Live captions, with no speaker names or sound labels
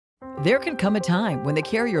There can come a time when the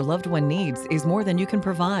care your loved one needs is more than you can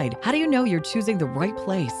provide. How do you know you're choosing the right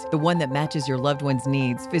place, the one that matches your loved one's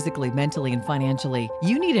needs physically, mentally, and financially?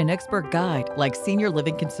 You need an expert guide like Senior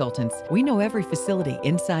Living Consultants. We know every facility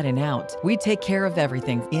inside and out. We take care of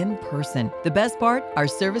everything in person. The best part, our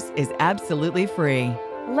service is absolutely free.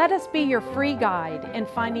 Let us be your free guide in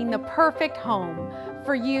finding the perfect home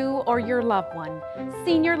for you or your loved one.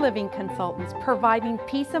 Senior Living Consultants, providing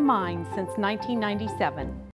peace of mind since 1997.